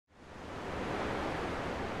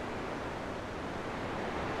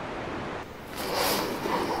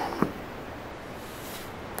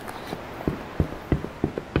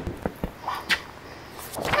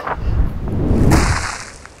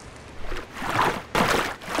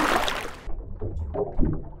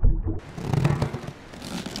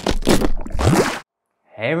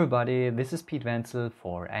Hey everybody, this is Pete Wenzel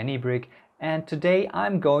for AnyBrick, and today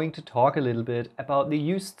I'm going to talk a little bit about the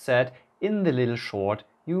used set in the little short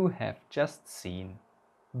you have just seen.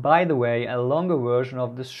 By the way, a longer version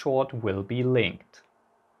of this short will be linked.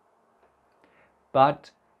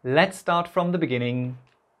 But let's start from the beginning.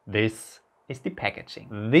 This is the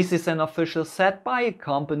packaging. This is an official set by a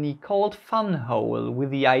company called FunWhole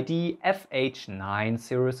with the ID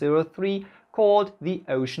FH9003 called the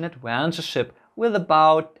Ocean Adventure Ship with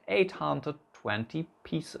about 820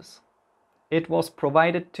 pieces. It was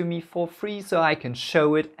provided to me for free so I can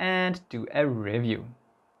show it and do a review.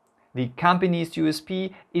 The company's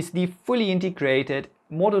USP is the fully integrated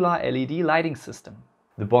modular LED lighting system.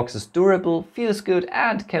 The box is durable, feels good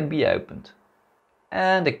and can be opened.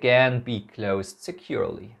 And again be closed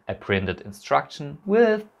securely. A printed instruction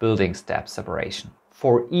with building step separation.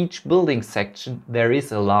 For each building section there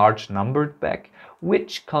is a large numbered bag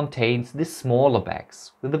which contains the smaller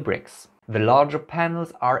bags with the bricks. The larger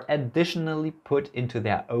panels are additionally put into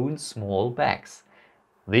their own small bags.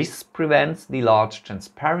 This prevents the large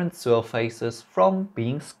transparent surfaces from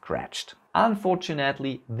being scratched.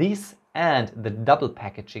 Unfortunately, this and the double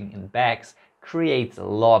packaging in bags creates a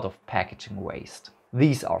lot of packaging waste.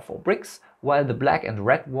 These are for bricks, while the black and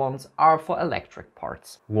red ones are for electric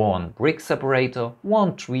parts. One brick separator,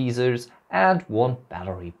 one tweezers and one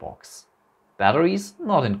battery box. Batteries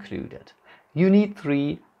not included. You need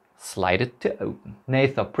 3, slide it to open.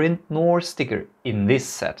 Neither print nor sticker in this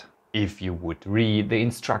set. If you would read the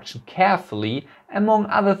instruction carefully, among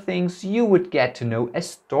other things you would get to know a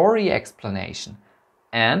story explanation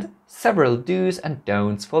and several do's and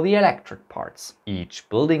don'ts for the electric parts. Each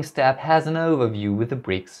building step has an overview with the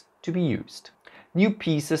bricks to be used. New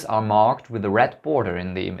pieces are marked with a red border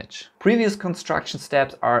in the image. Previous construction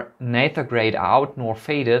steps are neither grayed out nor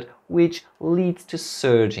faded, which leads to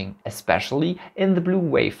surging, especially in the blue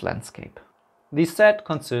wave landscape. The set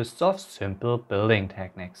consists of simple building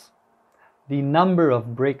techniques. The number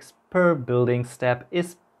of bricks per building step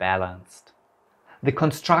is balanced. The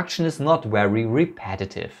construction is not very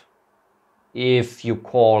repetitive. If you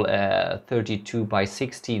call a 32 by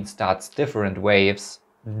 16 studs different waves,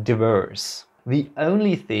 diverse. The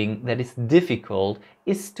only thing that is difficult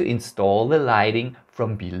is to install the lighting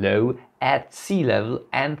from below at sea level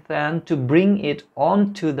and then to bring it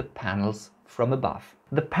onto the panels from above.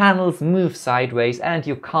 The panels move sideways and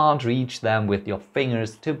you can't reach them with your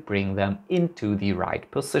fingers to bring them into the right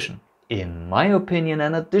position. In my opinion,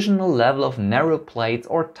 an additional level of narrow plates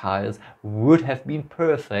or tiles would have been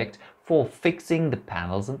perfect for fixing the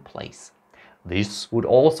panels in place. This would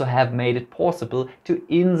also have made it possible to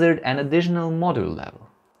insert an additional module level.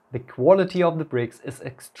 The quality of the bricks is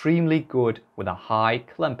extremely good with a high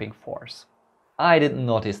clamping force. I didn't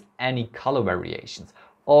notice any color variations,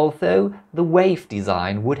 although the wave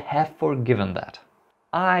design would have forgiven that.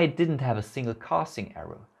 I didn't have a single casting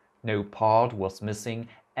error, no part was missing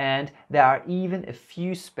and there are even a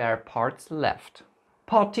few spare parts left.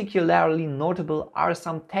 Particularly notable are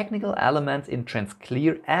some technical elements in trans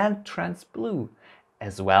clear and trans blue,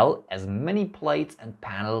 as well as many plates and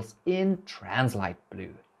panels in trans light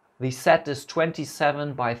blue. The set is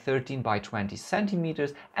 27 by 13 by 20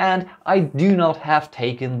 centimeters and I do not have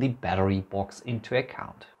taken the battery box into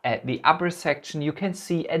account. At the upper section you can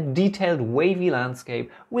see a detailed wavy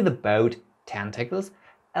landscape with a boat, tentacles,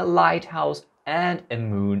 a lighthouse and a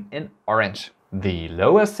moon in orange. The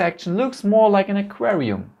lower section looks more like an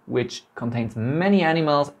aquarium, which contains many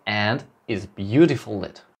animals and is beautifully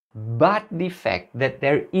lit. But the fact that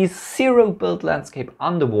there is zero built landscape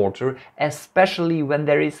underwater, especially when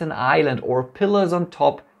there is an island or pillars on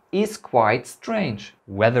top, is quite strange.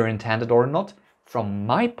 Whether intended or not, from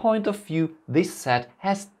my point of view, this set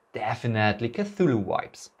has definitely Cthulhu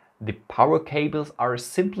vibes. The power cables are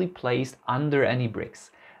simply placed under any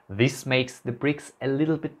bricks. This makes the bricks a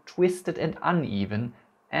little bit twisted and uneven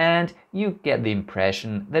and you get the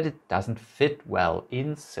impression that it doesn't fit well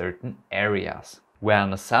in certain areas.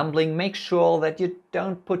 When assembling, make sure that you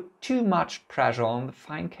don't put too much pressure on the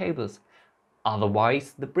fine cables.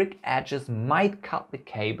 Otherwise, the brick edges might cut the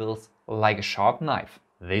cables like a sharp knife.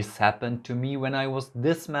 This happened to me when I was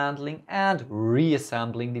dismantling and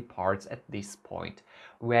reassembling the parts at this point,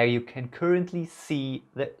 where you can currently see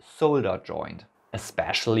the solder joint.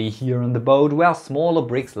 Especially here on the boat where smaller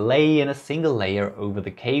bricks lay in a single layer over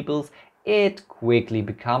the cables, it quickly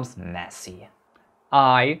becomes messy.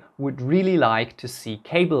 I would really like to see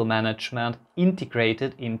cable management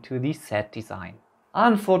integrated into the set design.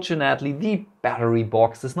 Unfortunately, the battery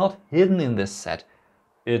box is not hidden in this set,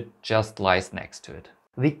 it just lies next to it.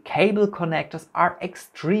 The cable connectors are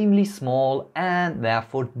extremely small and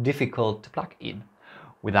therefore difficult to plug in.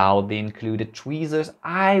 Without the included tweezers,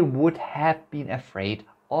 I would have been afraid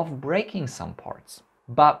of breaking some parts.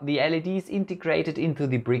 But the LEDs integrated into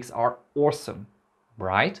the bricks are awesome,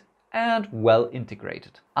 bright and well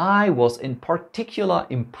integrated. I was in particular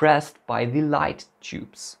impressed by the light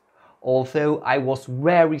tubes, although I was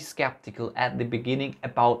very skeptical at the beginning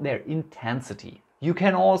about their intensity. You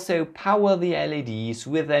can also power the LEDs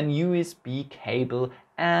with an USB cable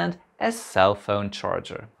and a cell phone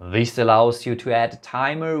charger. This allows you to add a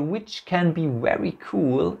timer, which can be very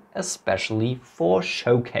cool, especially for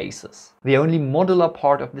showcases. The only modular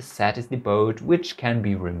part of the set is the boat, which can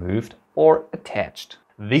be removed or attached.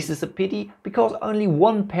 This is a pity because only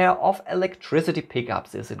one pair of electricity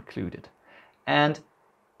pickups is included. And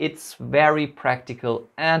it's very practical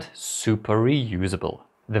and super reusable.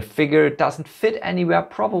 The figure doesn't fit anywhere,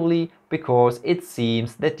 probably because it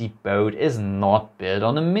seems that the boat is not built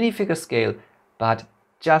on a minifigure scale, but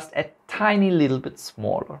just a tiny little bit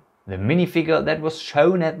smaller. The minifigure that was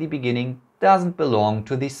shown at the beginning doesn't belong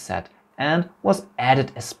to this set and was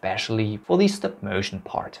added especially for the stop motion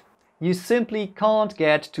part. You simply can't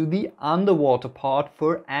get to the underwater part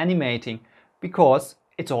for animating because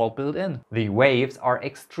it's all built in. The waves are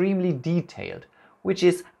extremely detailed, which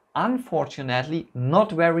is unfortunately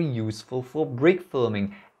not very useful for brick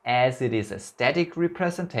filming, as it is a static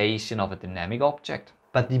representation of a dynamic object.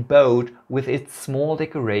 But the boat with its small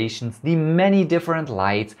decorations, the many different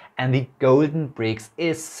lights and the golden bricks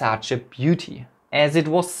is such a beauty. As it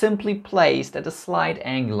was simply placed at a slight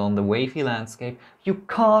angle on the wavy landscape, you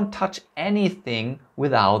can't touch anything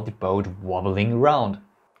without the boat wobbling around.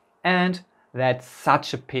 And that's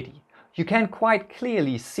such a pity. You can quite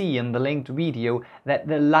clearly see in the linked video that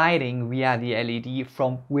the lighting via the LED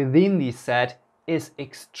from within the set is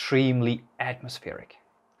extremely atmospheric.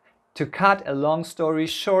 To cut a long story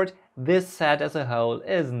short, this set as a whole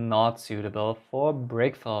is not suitable for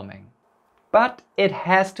brick filming. But it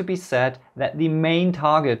has to be said that the main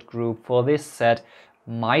target group for this set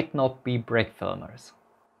might not be brick filmers.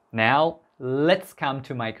 Now let's come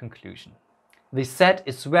to my conclusion. The set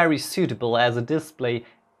is very suitable as a display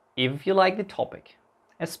if you like the topic.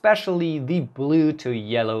 Especially the blue to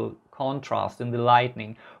yellow contrast in the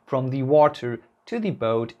lighting from the water to the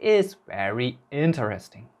boat is very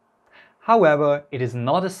interesting. However, it is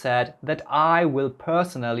not a set that I will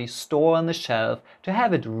personally store on the shelf to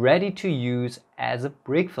have it ready to use as a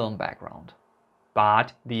brick film background.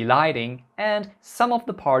 But the lighting and some of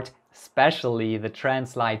the parts, especially the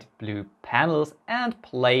translight blue panels and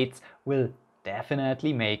plates, will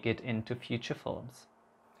definitely make it into future films.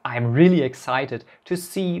 I'm really excited to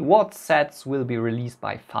see what sets will be released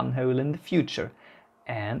by FunWhole in the future,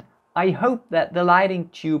 and I hope that the lighting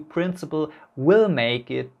tube principle will make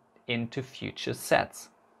it into future sets.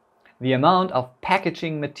 The amount of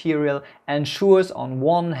packaging material ensures on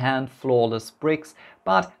one hand flawless bricks,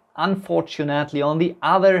 but unfortunately on the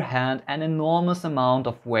other hand an enormous amount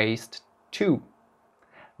of waste too.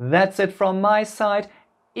 That's it from my side.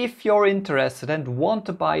 If you're interested and want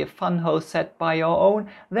to buy a FunWhole set by your own,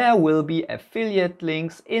 there will be affiliate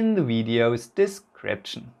links in the video's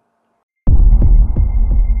description.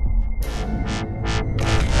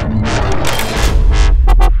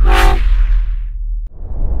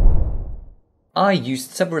 I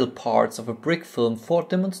used several parts of a brick film for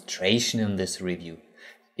demonstration in this review.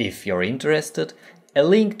 If you're interested, a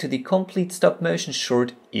link to the complete stop motion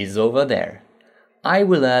short is over there. I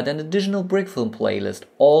will add an additional brick film playlist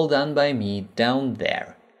all done by me down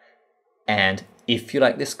there. And if you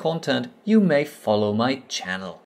like this content, you may follow my channel.